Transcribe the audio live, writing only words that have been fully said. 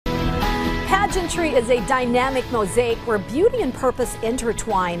Pageantry is a dynamic mosaic where beauty and purpose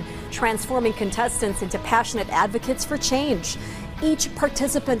intertwine, transforming contestants into passionate advocates for change. Each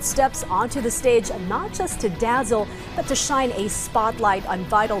participant steps onto the stage not just to dazzle, but to shine a spotlight on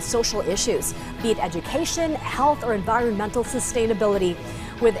vital social issues, be it education, health, or environmental sustainability.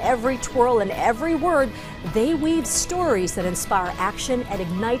 With every twirl and every word, they weave stories that inspire action and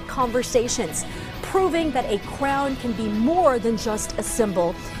ignite conversations, proving that a crown can be more than just a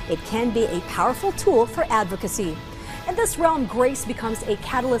symbol. It can be a powerful tool for advocacy. In this realm, grace becomes a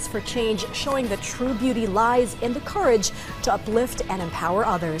catalyst for change, showing that true beauty lies in the courage to uplift and empower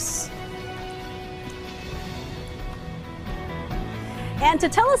others. And to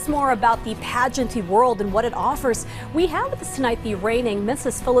tell us more about the pageantry world and what it offers, we have with us tonight the reigning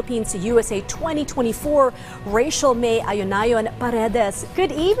Mrs. Philippines USA 2024, Rachel May Ayonayon-Paredes.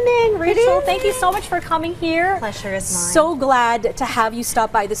 Good evening, Rachel. Thank you so much for coming here. Pleasure is mine. So glad to have you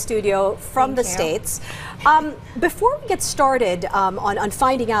stop by the studio from the States. Before we get started on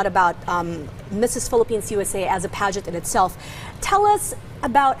finding out about Mrs. Philippines USA as a pageant in itself, tell us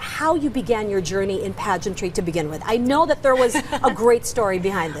about how you began your journey in pageantry to begin with. I know that there was a great story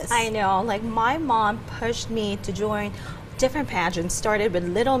behind this. I know, like my mom pushed me to join different pageants, started with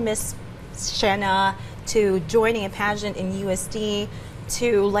Little Miss Shena to joining a pageant in USD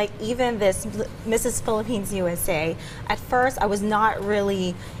to like even this Mrs. Philippines USA. At first I was not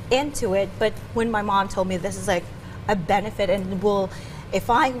really into it, but when my mom told me this is like a benefit and if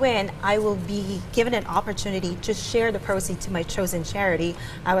I win, I will be given an opportunity to share the proceeds to my chosen charity,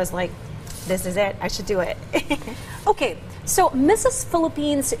 I was like, this is it, I should do it. Okay, so Mrs.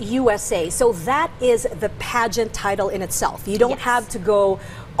 Philippines USA, so that is the pageant title in itself. You don't have to go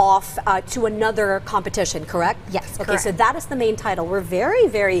off to another competition, correct? Yes, okay, correct. so that is the main title. We're very,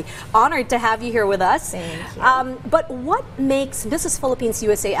 very honored to have you here with us. Thank you. But what makes Mrs. Philippines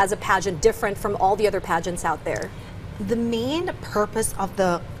USA as a pageant different from all the other pageants out there? The main purpose of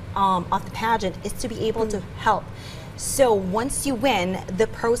the pageant is to be able to help. So once you win, the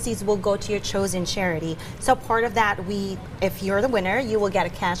proceeds will go to your chosen charity. So part of that, if you're the winner, you will get a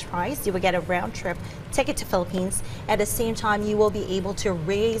cash prize, you will get a round trip ticket to Philippines. At the same time, you will be able to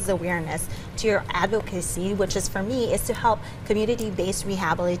raise awareness to your advocacy, which is for me, is to help community-based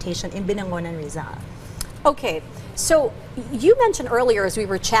rehabilitation in Bagong and Rizal. Okay, so you mentioned earlier as we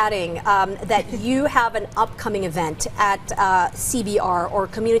were chatting that you have an upcoming event at CBR, or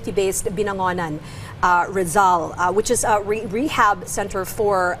Community-Based Binangonan, Rizal, which is a rehab center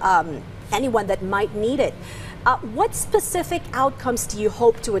for anyone that might need it. What specific outcomes do you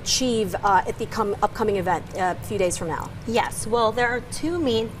hope to achieve at the upcoming event a few days from now? Yes, well, there are two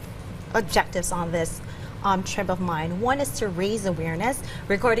main objectives on this trip of mine. One is to raise awareness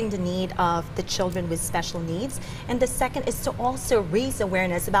regarding the need of the children with special needs, and the second is to also raise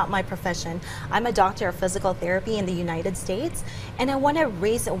awareness about my profession. I'm a doctor of physical therapy in the United States, and I want to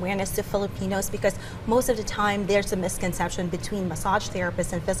raise awareness to Filipinos because most of the time there's a misconception between massage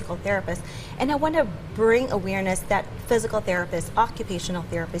therapists and physical therapists, and I want to bring awareness that physical therapists, occupational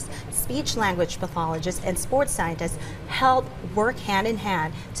therapists, speech language pathologists, and sports scientists help work hand in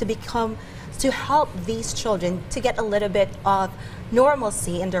hand to help these children to get a little bit of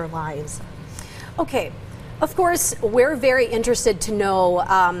normalcy in their lives. Okay, of course, we're very interested to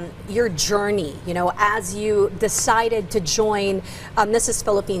know your journey, you know, as you decided to join Mrs.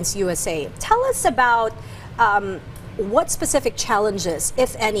 Philippines USA. Tell us about what specific challenges,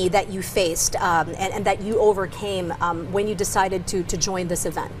 if any, that you faced and that you overcame when you decided to join this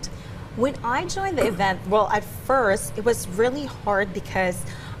event. When I joined the event, well, at first it was really hard because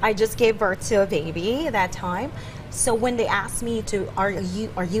I just gave birth to a baby at that time. So when they asked me are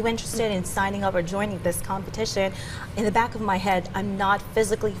you interested in signing up or joining this competition, in the back of my head, I'm not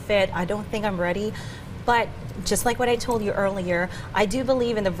physically fit, I don't think I'm ready. But just like what I told you earlier, I do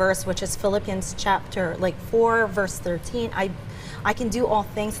believe in the verse, which is Philippians chapter 4, verse 13. I can do all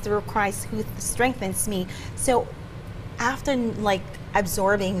things through Christ who strengthens me. So after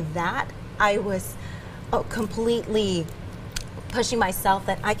absorbing that, I was completely pushing myself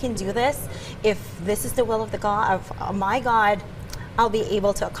that I can do this. If this is the will of my God, I'll be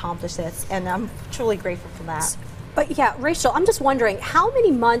able to accomplish this, and I'm truly grateful for that. But yeah, Rachel, I'm just wondering, how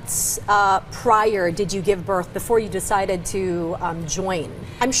many months prior did you give birth before you decided to join?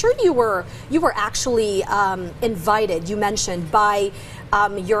 I'm sure you were actually invited, you mentioned, by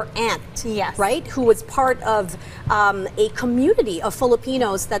your aunt, yes, right? Who was part of a community of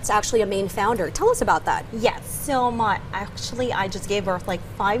Filipinos that's actually a main founder. Tell us about that. Yes, so I just gave birth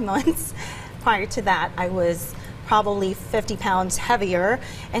 5 months. Prior to that, I was probably 50 pounds heavier,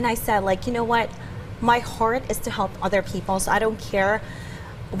 and I said, you know what? My heart is to help other people, so I don't care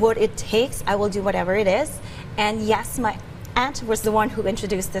what it takes, I will do whatever it is. And yes, my aunt was the one who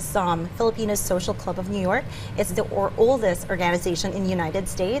introduced this Filipino Social Club of New York. It's the oldest organization in the United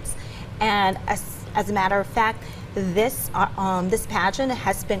States. And as a matter of fact, this pageant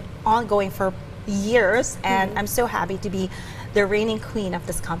has been ongoing for years, and I'm so happy to be the reigning queen of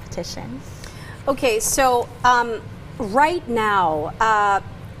this competition. Okay, so right now,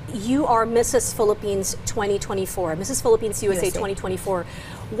 you are Mrs. Philippines 2024, Mrs. Philippines USA 2024.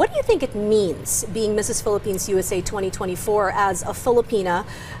 What do you think it means being Mrs. Philippines USA 2024 as a Filipina?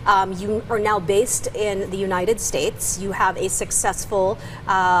 You are now based in the United States. You have a successful,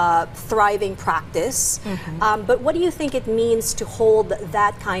 thriving practice. But what do you think it means to hold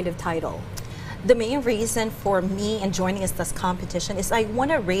that kind of title? The main reason for me in joining this competition is I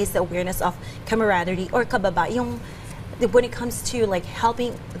want to raise the awareness of camaraderie or kababa, when it comes to like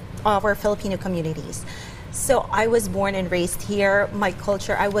helping our Filipino communities. So I was born and raised here. My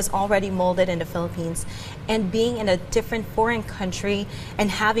culture, I was already molded in the Philippines. And being in a different foreign country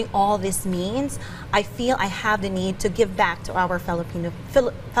and having all this means, I feel I have the need to give back to our fellow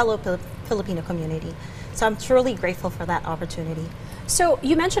Filipino community. So I'm truly grateful for that opportunity. So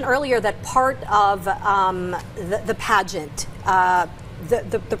you mentioned earlier that part of the pageant,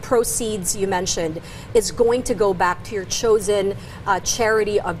 the proceeds you mentioned, is going to go back to your chosen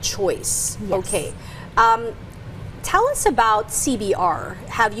charity of choice. Yes. Okay. Tell us about CBR.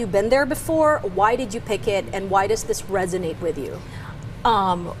 Have you been there before? Why did you pick it, and why does this resonate with you?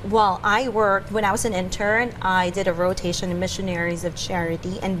 Well, I worked, when I was an intern, I did a rotation in Missionaries of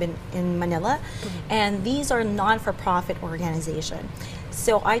Charity in Manila, and these are non-for-profit organization.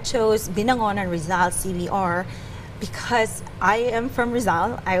 So I chose Binangon and Rizal CBR because I am from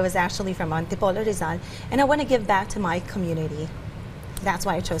Rizal. I was actually from Antipolo, Rizal, and I want to give back to my community. That's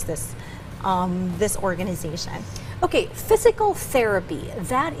why I chose this organization. Okay, physical therapy,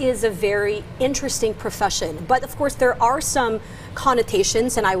 that is a very interesting profession, but of course there are some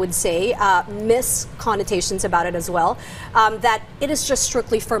connotations, and I would say misconnotations about it as well, that it is just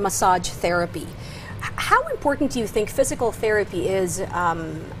strictly for massage therapy. How important do you think physical therapy is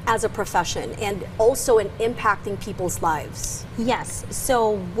as a profession, and also in impacting people's lives? Yes,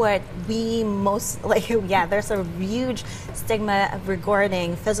 so what we most like, there's a huge stigma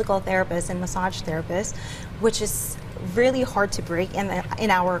regarding physical therapists and massage therapists, which is really hard to break in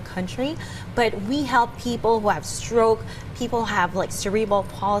our country. But we help people who have stroke, people who have like cerebral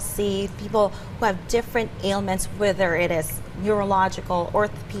palsy, people who have different ailments, whether it is neurological,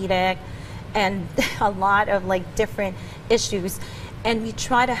 orthopedic, and a lot of like different issues. And we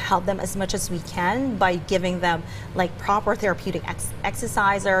try to help them as much as we can by giving them like proper therapeutic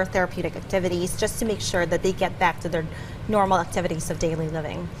exercise or therapeutic activities, just to make sure that they get back to their normal activities of daily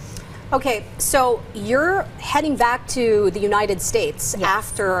living. Okay, so you're heading back to the United States. Yes.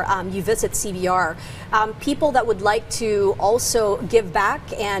 After you visit CBR. People that would like to also give back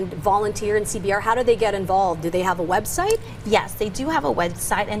and volunteer in CBR, how do they get involved? Do they have a website? Yes, they do have a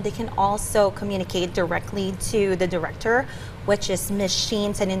website, and they can also communicate directly to the director, which is Ms.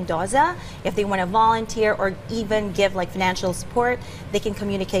 Sheen Tenindoza. If they want to volunteer or even give like financial support, they can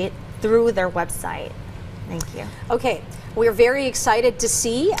communicate through their website. Thank you. Okay, we're very excited to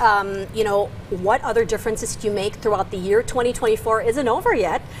see, what other differences you make throughout the year. 2024 isn't over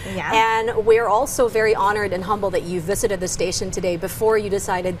yet. Yeah. And we're also very honored and humbled that you visited the station today before you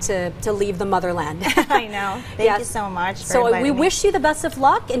decided to leave the motherland. I know. Thank you so much for So inviting we me. wish you the best of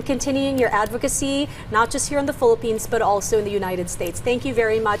luck in continuing your advocacy, not just here in the Philippines, but also in the United States. Thank you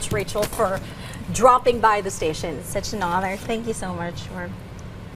very much, Rachel, for dropping by the station. Such an honor. Thank you so much for